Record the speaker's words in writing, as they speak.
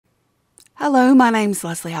Hello, my name's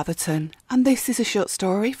Lesley Atherton, and this is a short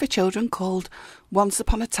story for children called Once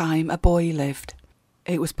Upon a Time a Boy Lived.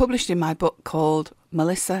 It was published in my book called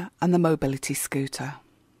Melissa and the Mobility Scooter.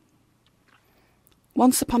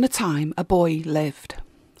 Once upon a time a boy lived.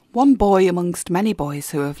 One boy amongst many boys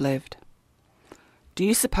who have lived. Do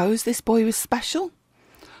you suppose this boy was special?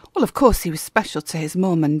 Well, of course he was special to his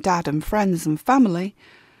mum and dad and friends and family,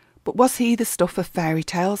 but was he the stuff of fairy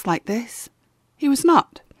tales like this? He was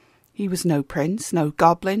not. He was no prince, no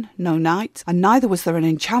goblin, no knight, and neither was there an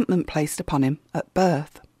enchantment placed upon him at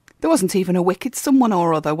birth. There wasn't even a wicked someone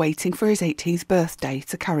or other waiting for his 18th birthday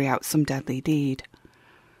to carry out some deadly deed.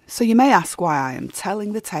 So you may ask why I am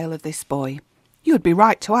telling the tale of this boy. You would be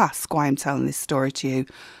right to ask why I'm telling this story to you,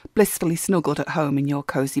 blissfully snuggled at home in your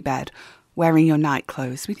cosy bed, wearing your night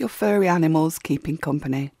clothes with your furry animals keeping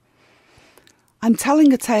company. I'm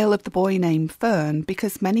telling a tale of the boy named Fern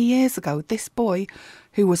because many years ago this boy,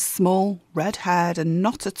 who was small, red-haired and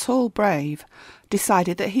not at all brave,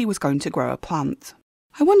 decided that he was going to grow a plant.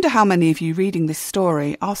 I wonder how many of you reading this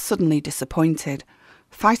story are suddenly disappointed.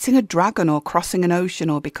 Fighting a dragon or crossing an ocean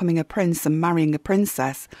or becoming a prince and marrying a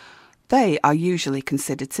princess, they are usually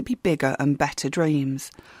considered to be bigger and better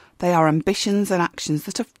dreams. They are ambitions and actions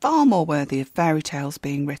that are far more worthy of fairy tales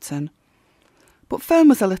being written. But Fern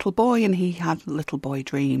was a little boy and he had little boy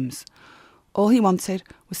dreams. All he wanted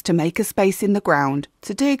was to make a space in the ground,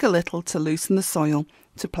 to dig a little to loosen the soil,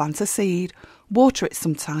 to plant a seed, water it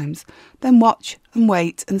sometimes, then watch and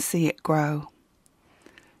wait and see it grow.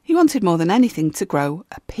 He wanted more than anything to grow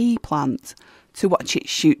a pea plant, to watch it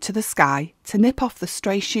shoot to the sky, to nip off the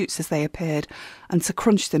stray shoots as they appeared, and to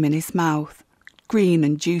crunch them in his mouth, green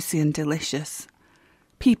and juicy and delicious.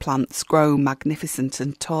 Pea plants grow magnificent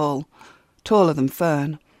and tall, taller than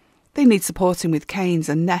Fern. They need supporting with canes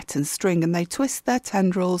and net and string, and they twist their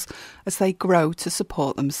tendrils as they grow to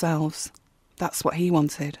support themselves. That's what he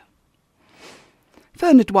wanted.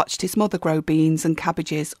 Fern had watched his mother grow beans and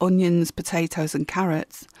cabbages, onions, potatoes and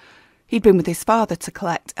carrots. He'd been with his father to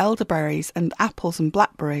collect elderberries and apples and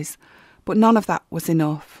blackberries, but none of that was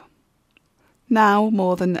enough. Now,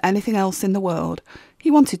 more than anything else in the world, he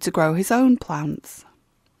wanted to grow his own plants.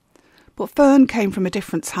 But Fern came from a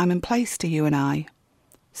different time and place to you and I.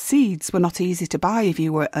 Seeds were not easy to buy if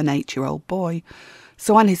you were an 8-year-old boy,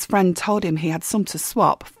 so when his friend told him he had some to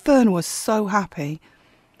swap, Fern was so happy.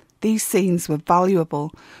 These seeds were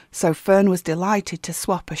valuable, so Fern was delighted to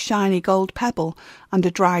swap a shiny gold pebble and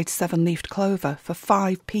a dried 7-leafed clover for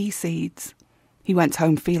 5 pea seeds. He went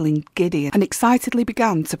home feeling giddy and excitedly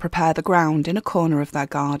began to prepare the ground in a corner of their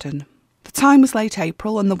garden. The time was late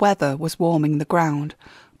April and the weather was warming the ground,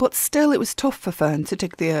 but still it was tough for Fern to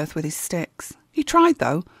dig the earth with his sticks. He tried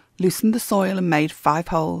though, loosened the soil and made 5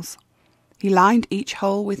 holes. He lined each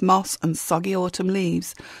hole with moss and soggy autumn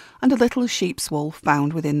leaves and a little sheep's wool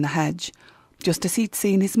found within the hedge, just as he'd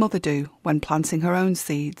seen his mother do when planting her own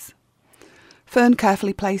seeds. Fern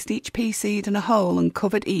carefully placed each pea seed in a hole and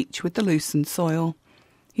covered each with the loosened soil.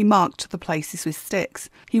 He marked the places with sticks.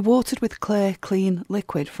 He watered with clear, clean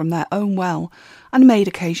liquid from their own well and made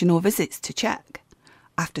occasional visits to check.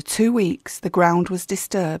 After 2 weeks, the ground was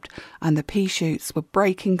disturbed and the pea shoots were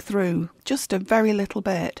breaking through just a very little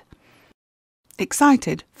bit.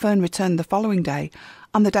 Excited, Fern returned the following day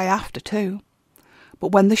and the day after too.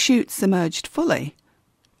 But when the shoots emerged fully,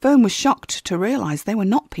 Fern was shocked to realise they were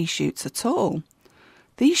not pea shoots at all.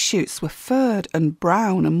 These shoots were furred and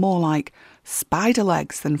brown and more like spider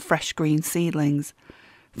legs than fresh green seedlings.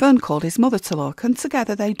 Fern called his mother to look, and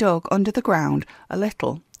together they dug under the ground a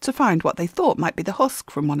little to find what they thought might be the husk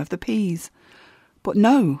from one of the peas. But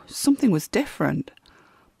no, something was different.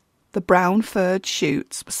 The brown furred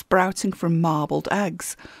shoots were sprouting from marbled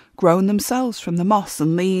eggs, grown themselves from the moss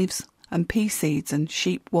and leaves and pea seeds and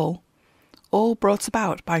sheep wool, all brought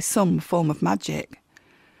about by some form of magic.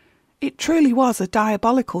 It truly was a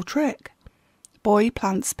diabolical trick. Boy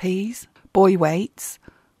plants peas, boy waits,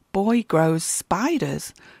 boy grows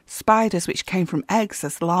spiders, spiders which came from eggs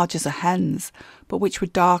as large as a hen's, but which were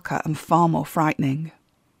darker and far more frightening.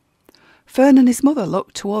 Fern and his mother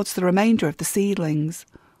looked towards the remainder of the seedlings.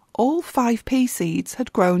 All 5 pea seeds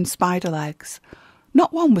had grown spider legs.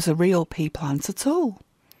 Not one was a real pea plant at all.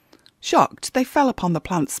 Shocked, they fell upon the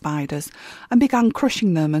plant spiders and began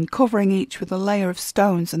crushing them and covering each with a layer of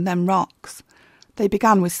stones and then rocks. They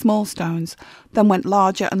began with small stones, then went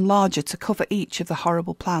larger and larger to cover each of the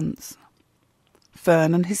horrible plants.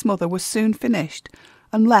 Fern and his mother were soon finished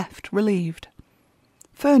and left relieved.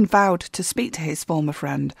 Fern vowed to speak to his former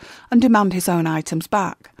friend and demand his own items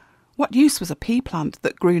back. What use was a pea plant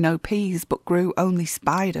that grew no peas but grew only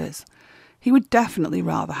spiders? He would definitely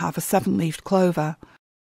rather have a 7-leafed clover.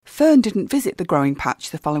 Fern didn't visit the growing patch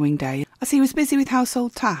the following day, as he was busy with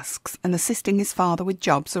household tasks and assisting his father with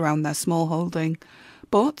jobs around their small holding.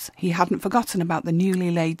 But he hadn't forgotten about the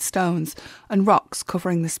newly laid stones and rocks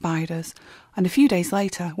covering the spiders, and a few days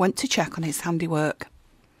later went to check on his handiwork.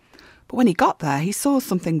 But when he got there, he saw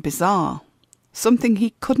something bizarre, something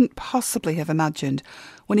he couldn't possibly have imagined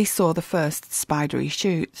when he saw the first spidery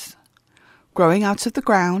shoots. Growing out of the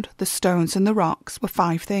ground, the stones and the rocks were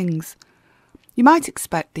 5 things. You might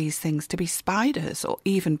expect these things to be spiders or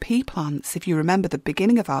even pea plants if you remember the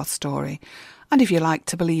beginning of our story, and if you like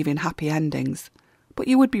to believe in happy endings. But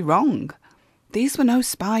you would be wrong. These were no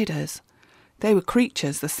spiders. They were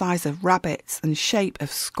creatures the size of rabbits and shape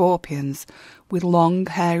of scorpions, with long,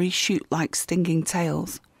 hairy, shoot-like stinging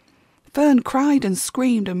tails. Fern cried and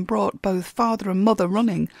screamed and brought both father and mother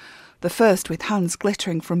running, the first with hands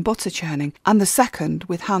glittering from butter churning, and the second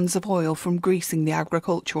with hands of oil from greasing the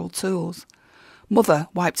agricultural tools. Mother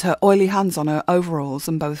wiped her oily hands on her overalls,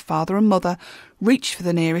 and both father and mother reached for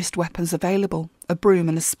the nearest weapons available, a broom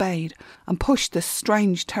and a spade, and pushed the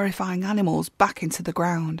strange, terrifying animals back into the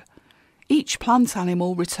ground. Each plant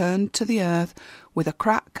animal returned to the earth with a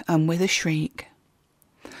crack and with a shriek.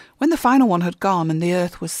 When the final one had gone and the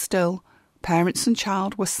earth was still, parents and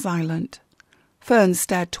child were silent. Fern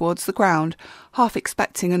stared towards the ground, half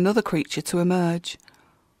expecting another creature to emerge.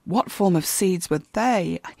 What form of seeds were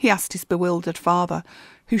they? He asked his bewildered father,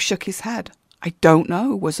 who shook his head. I don't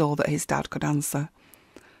know, was all that his dad could answer.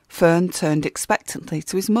 Fern turned expectantly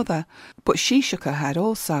to his mother, but she shook her head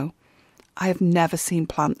also. I have never seen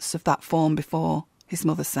plants of that form before, his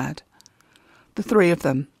mother said. The 3 of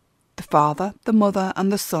them, the father, the mother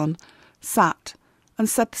and the son, sat and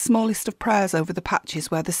said the smallest of prayers over the patches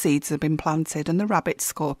where the seeds had been planted and the rabbit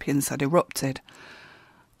scorpions had erupted.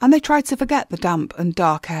 And they tried to forget the damp and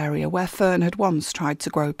dark area where Fern had once tried to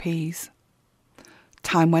grow peas.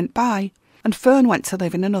 Time went by, and Fern went to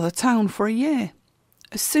live in another town for a year.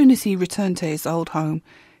 As soon as he returned to his old home,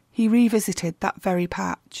 he revisited that very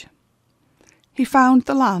patch. He found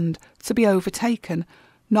the land to be overtaken,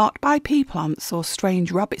 not by pea plants or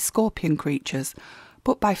strange rabbit-scorpion creatures,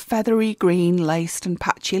 but by feathery green laced and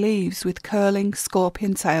patchy leaves with curling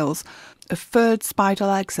scorpion tails of furred spider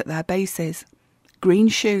legs at their bases, green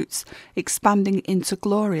shoots expanding into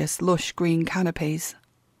glorious lush green canopies.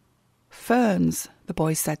 Ferns, the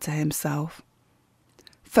boy said to himself.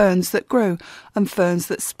 Ferns that grew, and ferns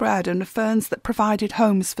that spread, and ferns that provided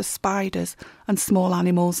homes for spiders and small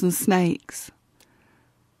animals and snakes.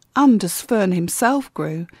 And as Fern himself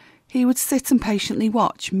grew, he would sit and patiently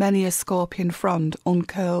watch many a scorpion frond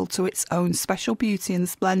uncurl to its own special beauty and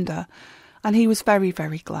splendour, and he was very,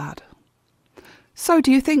 very glad. So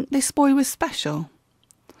do you think this boy was special?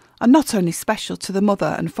 And not only special to the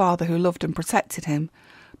mother and father who loved and protected him,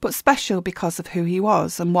 but special because of who he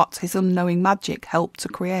was and what his unknowing magic helped to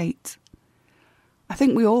create. I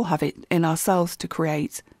think we all have it in ourselves to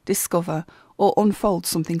create, discover, or unfold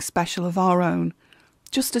something special of our own,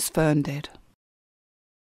 just as Fern did.